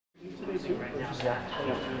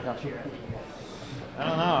I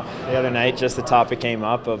don't know. The other night, just the topic came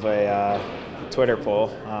up of a Twitter poll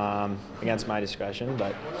against my discretion,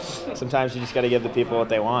 but sometimes you just got to give the people what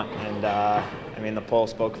they want. And I mean, the poll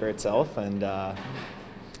spoke for itself, and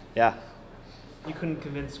yeah. You couldn't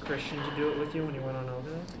convince Christian to do it with you when you went on over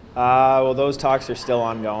there? Well, those talks are still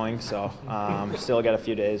ongoing, so still got a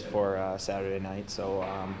few days for Saturday night. So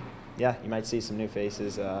yeah, you might see some new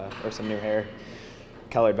faces or some new hair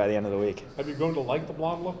colored by the end of the week. Have you grown to like the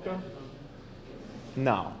blonde look, though?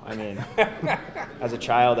 No, I mean, as a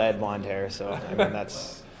child I had blonde hair, so I mean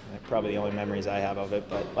that's probably the only memories I have of it.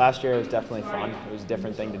 But last year it was definitely fun. It was a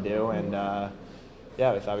different thing to do, and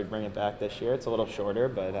yeah, we thought we'd bring it back this year. It's a little shorter,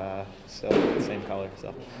 but still the same color.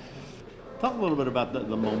 So. Talk a little bit about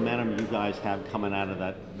the momentum you guys have coming out of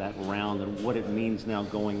that round and what it means now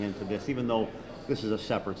going into this, even though this is a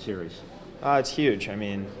separate series. It's huge. I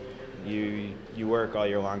mean, you work all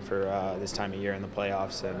year long for this time of year in the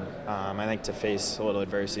playoffs, and I think to face a little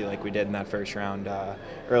adversity like we did in that first round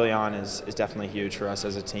early on is definitely huge for us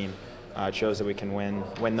as a team. It shows that we can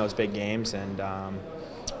win those big games, and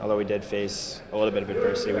although we did face a little bit of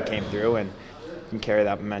adversity, we came through and can carry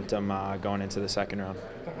that momentum going into the second round.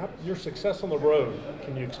 Your success on the road,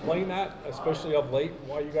 can you explain that, especially of late,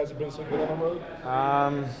 why you guys have been so good on the road?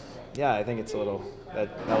 Yeah, I think it's a little, that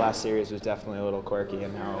last series was definitely a little quirky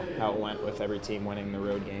in how it went with every team winning the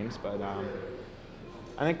road games, but I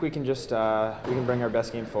think we can just we can bring our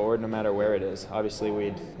best game forward no matter where it is. Obviously,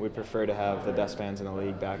 we'd prefer to have the best fans in the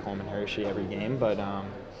league back home in Hershey every game, but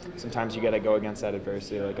sometimes you got to go against that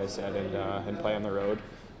adversity, like I said, and play on the road.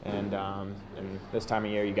 And this time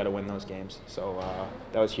of year, you got to win those games. So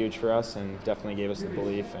that was huge for us, and definitely gave us the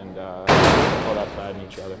belief and all that pride in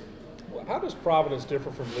each other. How does Providence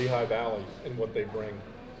differ from Lehigh Valley in what they bring?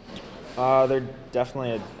 They're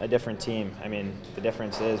definitely a different team. I mean, the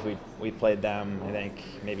difference is we played them, I think,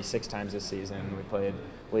 maybe 6 times this season. We played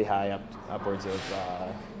Lehigh upwards of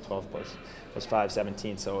 12 plus. It was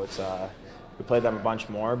 5-17, so it's we played them a bunch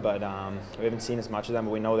more, but we haven't seen as much of them.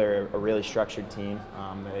 But we know they're a really structured team.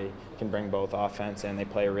 They can bring both offense, and they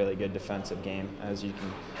play a really good defensive game, as you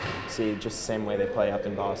can see, just the same way they play up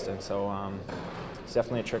in Boston. So it's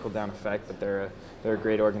definitely a trickle-down effect, but they're a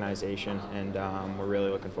great organization, and we're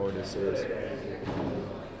really looking forward to the series.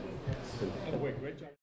 Great job.